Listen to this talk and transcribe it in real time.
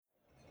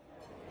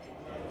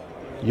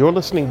You're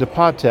listening to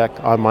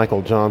PodTech. I'm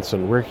Michael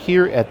Johnson. We're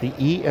here at the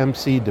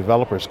EMC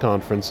Developers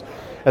Conference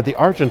at the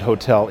Argent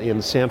Hotel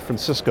in San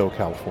Francisco,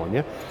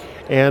 California.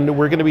 And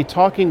we're going to be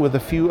talking with a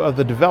few of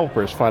the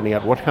developers, finding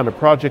out what kind of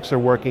projects they're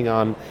working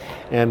on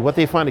and what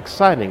they find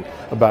exciting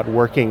about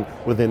working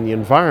within the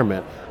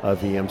environment of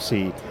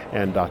EMC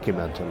and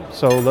Documentum.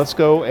 So let's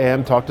go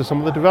and talk to some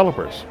of the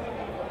developers.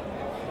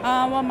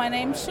 Well, my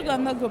name's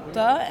Sugandha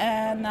Gupta,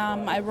 and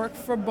I work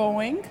for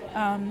Boeing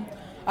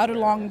out of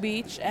Long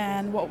Beach.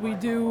 And what we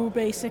do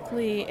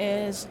basically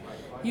is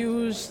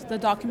use the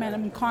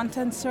Documentum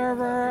content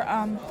server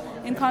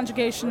in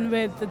conjugation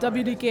with the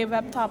WDK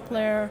webtop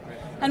player,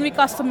 and we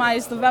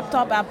customize the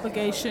webtop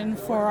application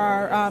for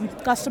our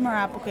customer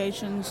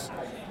applications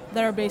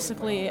that are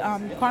basically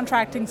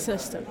contracting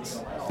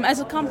systems. As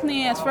a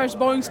company, as far as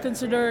Boeing's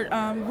considered,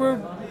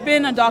 we've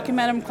been a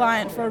Documentum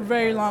client for a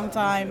very long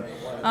time.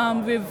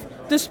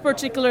 This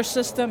particular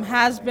system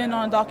has been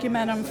on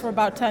Documentum for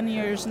about 10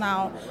 years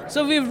now.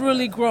 So we've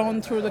really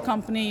grown through the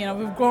company.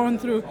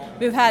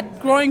 We've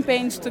had growing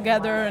pains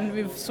together, and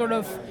we've sort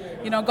of,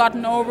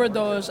 gotten over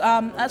those.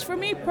 As for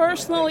me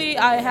personally,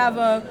 I have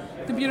a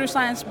computer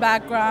science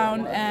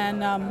background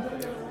and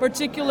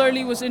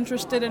particularly was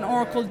interested in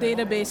Oracle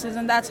databases,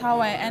 and that's how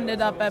I ended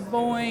up at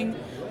Boeing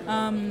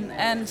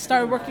and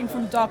started working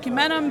from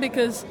Documentum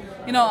because,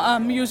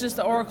 uses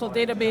the Oracle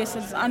database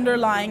as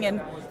underlying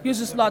and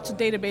uses lots of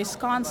database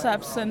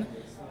concepts. And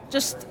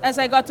just as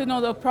I got to know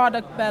the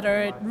product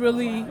better, it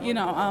really,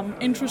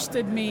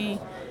 interested me.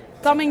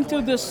 Coming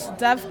to this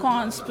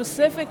DevCon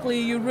specifically,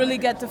 you really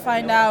get to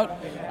find out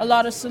a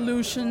lot of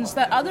solutions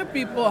that other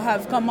people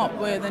have come up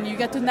with, and you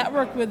get to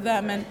network with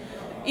them. And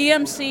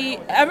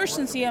EMC, ever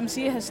since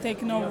EMC has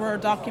taken over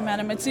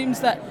Documentum, it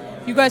seems that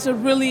you guys are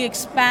really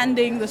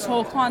expanding this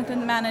whole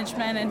content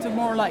management into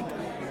more like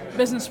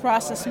business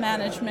process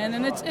management,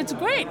 and it's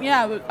great.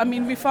 Yeah, I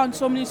mean, we found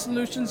so many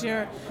solutions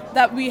here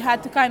that we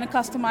had to kind of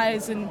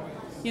customize and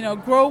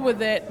grow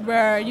with it,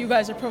 where you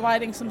guys are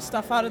providing some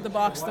stuff out of the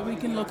box that we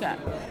can look at.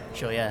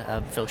 Sure,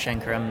 yeah. Phil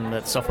Schenker, I'm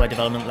the software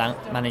development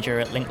manager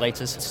at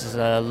Linklaters. This is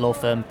a law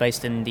firm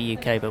based in the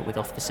UK but with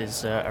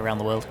offices around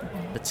the world.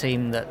 The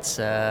team that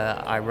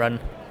I run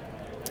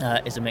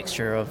is a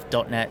mixture of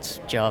 .NET,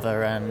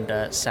 Java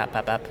and SAP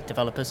app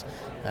developers.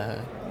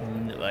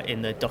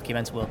 In the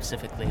Documentum world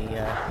specifically,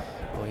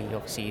 we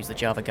obviously use the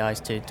Java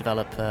guys to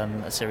develop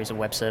a series of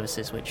web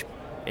services which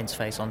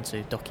interface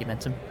onto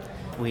Documentum.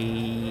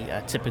 We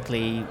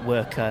typically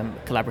work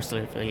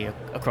collaboratively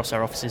across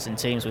our offices and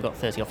teams. We've got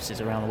 30 offices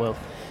around the world,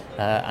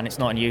 and it's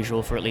not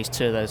unusual for at least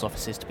 2 of those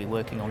offices to be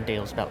working on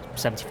deals. About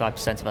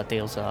 75% of our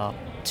deals are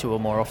 2 or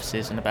more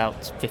offices, and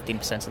about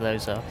 15% of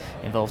those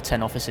involve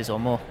 10 offices or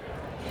more.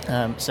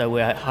 So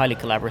we're highly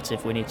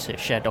collaborative. We need to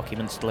share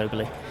documents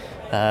globally.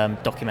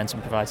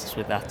 Documentum provides us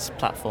with that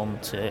platform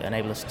to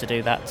enable us to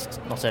do that,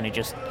 not only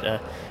just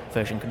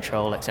version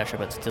control, etc.,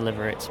 but to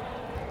deliver it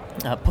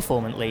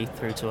performantly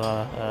through to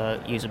our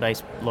user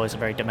base. Lawyers are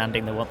very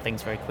demanding, they want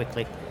things very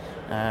quickly,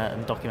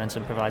 and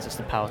Documentum provides us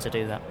the power to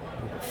do that.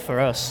 For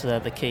us,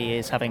 the key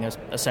is having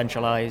a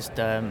centralized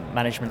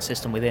management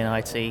system within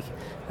IT,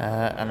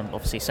 and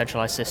obviously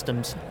centralized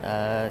systems.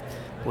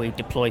 We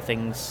deploy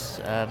things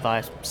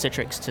via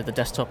Citrix to the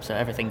desktop, so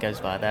everything goes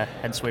via there.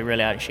 Hence, we're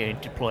really actually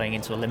deploying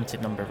into a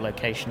limited number of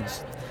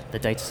locations, the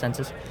data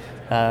centers.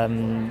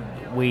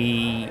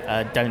 We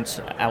don't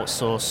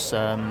outsource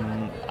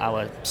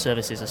our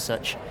services as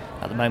such.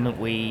 At the moment,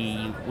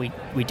 we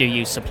do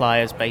use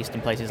suppliers based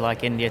in places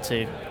like India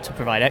to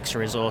provide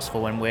extra resource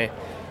for when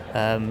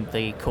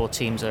the core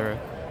teams are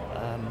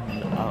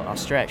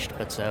stretched,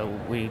 but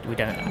we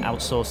don't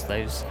outsource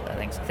those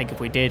things. I think if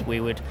we did, we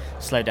would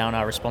slow down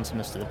our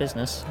responsiveness to the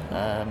business,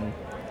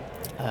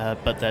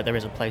 but there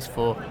is a place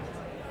for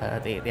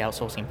the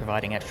outsourcing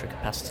providing extra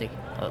capacity.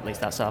 At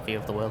least that's our view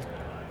of the world.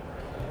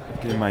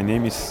 Okay, my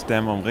name is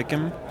Stijn van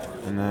Brekkem,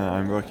 and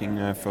I'm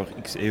working for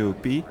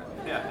XAOP.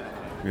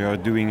 We are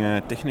doing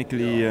technical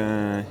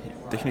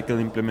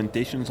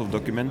implementations of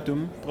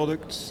Documentum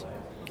products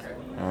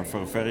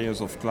for various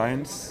of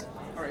clients.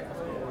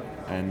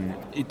 And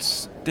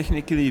it's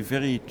technically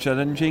very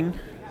challenging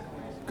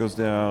because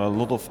there are a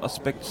lot of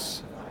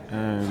aspects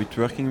with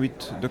working with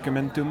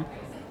Documentum.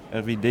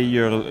 Every day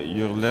you're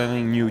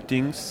learning new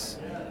things.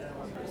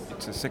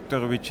 It's a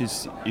sector which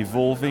is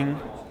evolving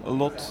a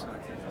lot.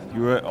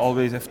 You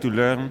always have to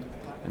learn,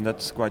 and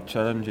that's quite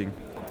challenging.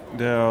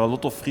 There are a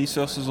lot of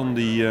resources on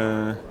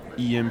the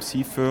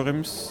EMC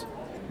forums.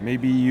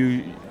 Maybe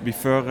you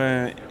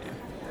before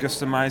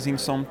customizing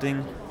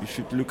something, you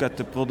should look at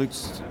the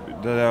products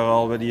that are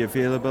already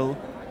available.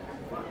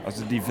 As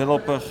a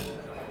developer,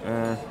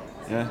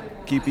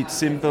 keep it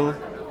simple.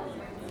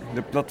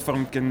 The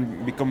platform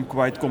can become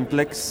quite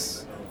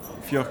complex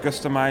if you're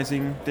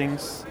customizing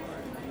things.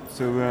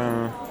 So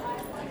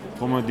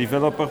from a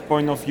developer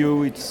point of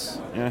view, it's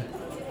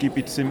keep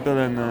it simple,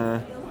 and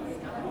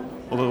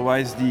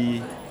otherwise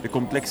the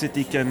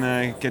complexity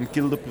can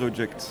kill the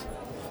project.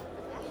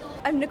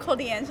 I'm Nicole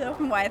D'Angelo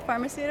from Wyeth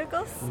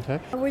Pharmaceuticals. Okay.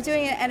 We're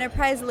doing an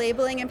enterprise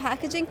labeling and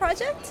packaging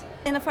project.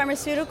 In a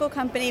pharmaceutical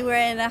company, we're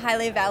in a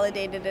highly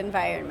validated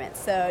environment,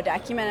 so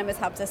Documentum has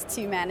helped us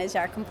to manage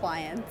our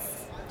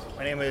compliance.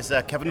 My name is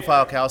Kevin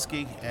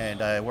Fialkowski,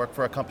 and I work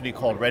for a company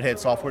called Redhead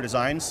Software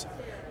Designs.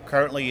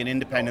 Currently an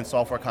independent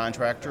software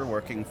contractor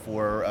working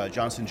for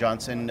Johnson &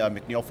 Johnson,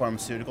 McNeil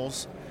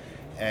Pharmaceuticals.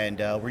 And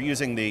we're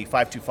using the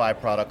 525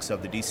 products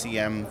of the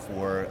DCM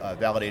for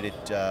validated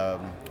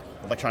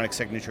electronic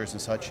signatures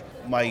and such.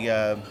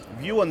 My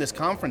view on this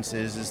conference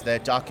is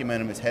that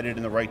Documentum is headed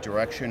in the right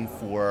direction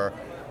for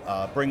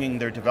bringing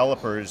their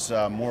developers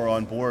more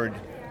on board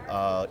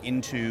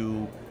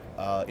into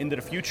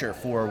the future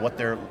for what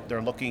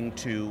they're looking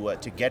to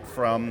get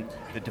from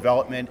the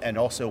development, and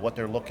also what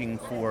they're looking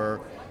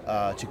for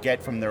to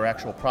get from their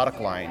actual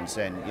product lines.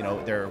 And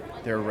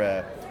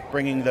they're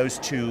bringing those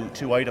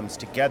two items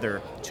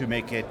together to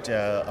make it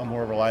a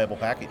more reliable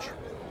package.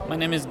 My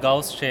name is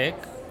Gauss Sheikh.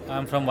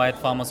 I'm from Wyeth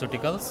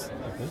Pharmaceuticals.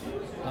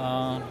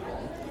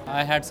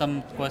 I had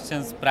some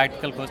questions,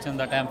 practical questions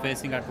that I'm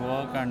facing at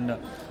work, and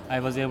I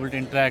was able to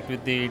interact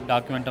with the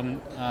Documentum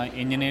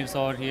engineers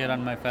over here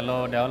and my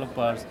fellow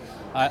developers.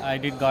 I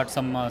did got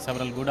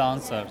several good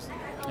answers.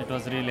 It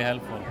was really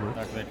helpful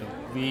that way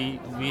too.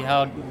 We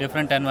have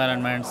different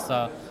environments.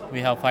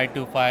 We have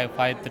 525,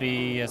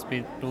 5.3,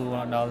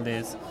 SP2 and all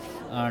this.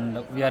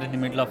 And we are in the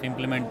middle of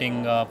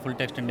implementing full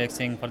text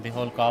indexing for the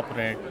whole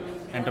corporate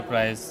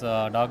enterprise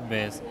doc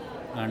base.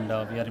 And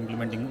we are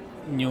implementing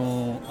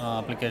new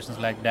applications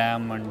like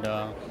DAM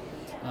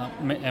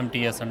and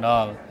MTS and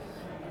all.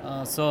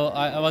 So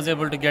I was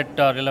able to get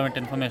relevant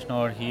information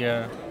over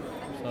here.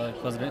 So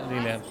it was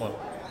really helpful.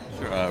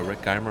 Sure.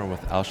 Rick Geimer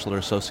with Alschuler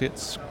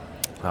Associates.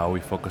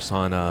 We focus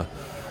on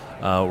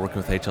working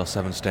with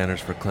HL7 standards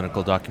for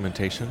clinical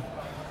documentation.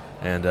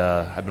 And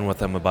I've been with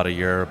them about a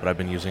year, but I've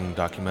been using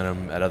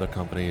Documentum at other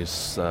companies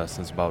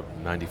since about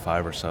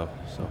 95 or so.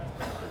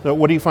 So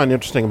what do you find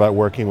interesting about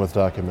working with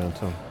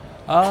Documentum?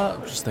 I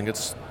just think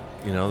it's,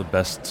 the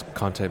best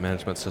content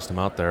management system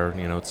out there.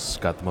 It's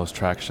got the most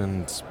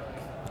traction. It's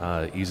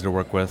easy to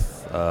work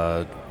with.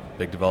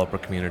 Big developer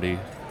community,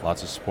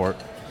 lots of support.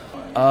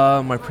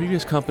 My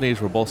previous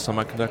companies were both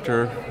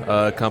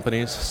semiconductor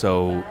companies,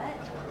 so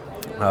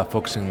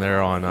focusing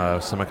there on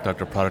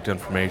semiconductor product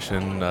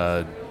information,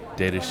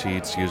 data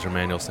sheets, user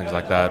manuals, things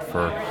like that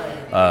for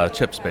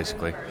chips,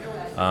 basically.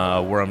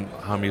 How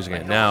I'm using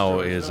it now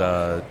is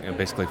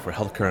basically for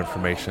healthcare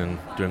information,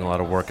 doing a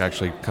lot of work,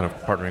 actually kind of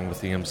partnering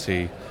with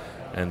EMC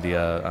and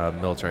the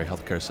military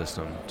healthcare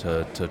system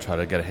to try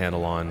to get a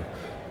handle on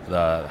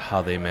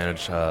how they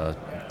manage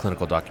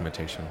clinical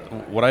documentation.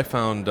 What I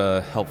found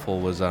helpful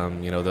was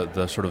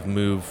the sort of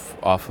move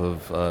off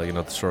of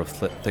the sort of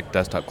thick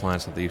desktop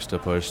clients that they used to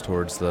push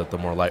towards the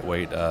more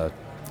lightweight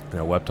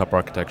web-top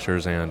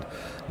architectures, and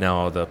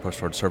now the push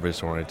towards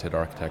service-oriented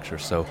architecture.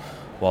 So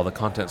while the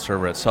content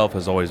server itself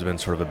has always been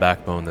sort of a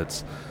backbone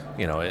that's,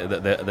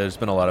 there's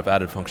been a lot of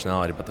added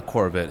functionality, but the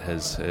core of it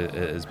has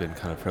been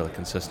kind of fairly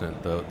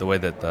consistent. The way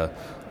that the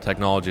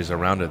technologies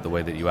around it, the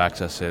way that you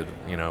access it,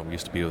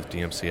 used to be with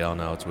DMCL,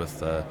 now it's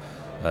with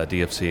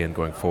DFC, and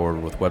going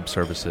forward with web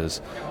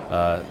services,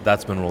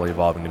 that's been really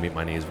evolving to meet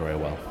my needs very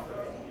well.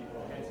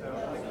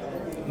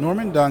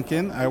 Norman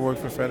Duncan. I work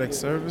for FedEx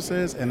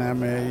Services, and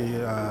I'm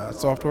a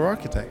software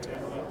architect.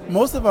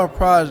 Most of our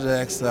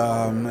projects,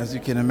 as you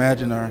can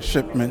imagine, are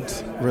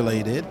shipment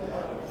related.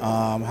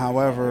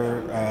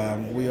 However,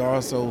 we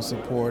also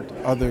support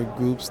other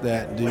groups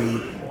that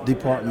do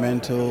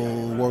departmental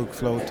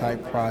workflow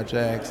type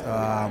projects,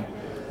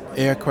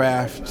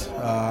 aircraft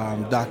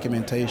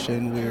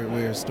documentation.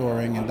 We're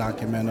storing in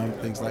Documentum,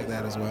 things like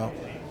that as well.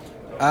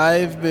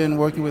 I've been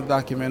working with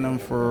Documentum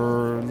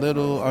for a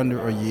little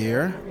under a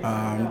year.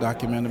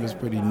 Documentum is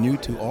pretty new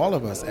to all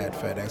of us at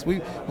FedEx.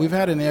 We've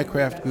had an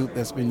aircraft group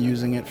that's been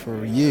using it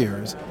for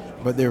years,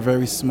 but they're a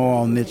very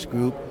small niche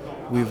group.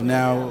 We've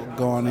now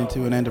gone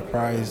into an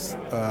enterprise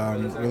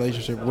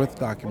relationship with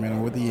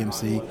Documentum, with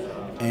EMC,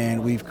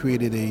 and we've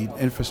created an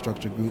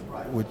infrastructure group,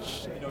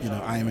 which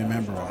I am a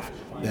member of.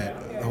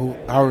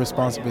 Our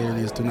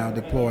responsibility is to now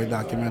deploy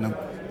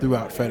Documentum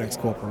throughout FedEx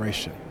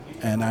Corporation,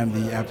 and I'm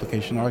the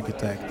application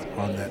architect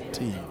on that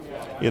team.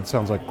 It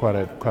sounds like quite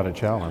a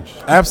challenge.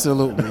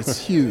 Absolutely, it's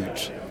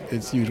huge.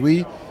 It's huge.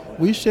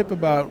 We ship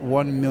about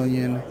 1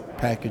 million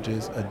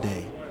packages a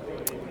day,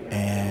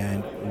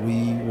 and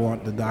we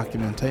want the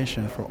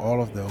documentation for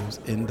all of those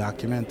in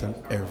Documentum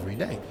every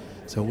day.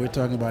 So we're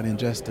talking about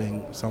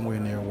ingesting somewhere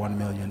near 1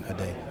 million a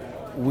day.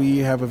 We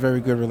have a very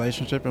good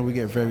relationship, and we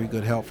get very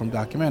good help from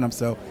Documentum.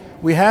 So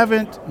we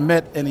haven't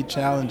met any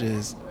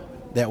challenges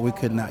that we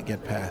could not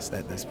get past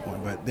at this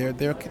point. But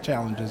there are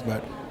challenges,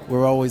 but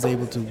we're always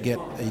able to get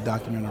a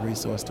Documentum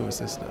resource to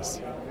assist us.